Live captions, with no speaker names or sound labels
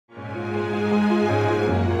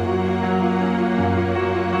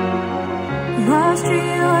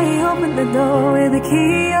unlocked the door with the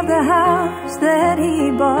key of the house that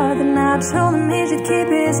he bought. And I told him he should keep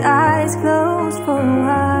his eyes closed for a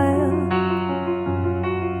while.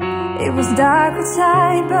 It was dark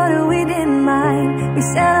outside, but we didn't mind. We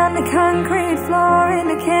sat on the concrete floor in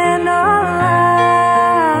the candlelight.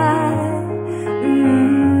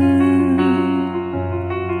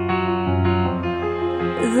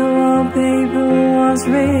 The wallpaper was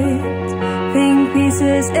ripped, pink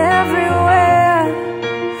pieces everywhere.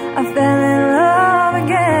 I fell in love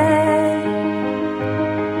again.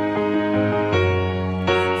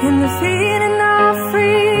 And the feeling of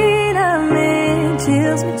freedom, it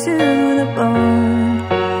chills me to the bone.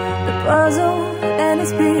 The puzzle and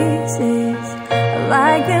its pieces are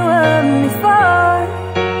like they were before.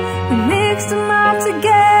 We mixed them all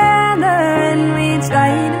together and we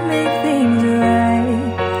tried to make things right.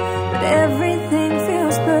 But everything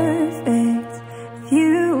feels perfect with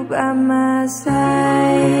you by my side.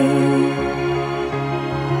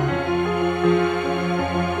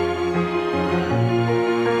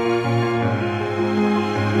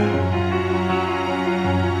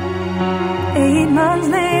 8 months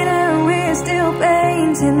later, we're still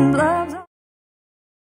painting blood.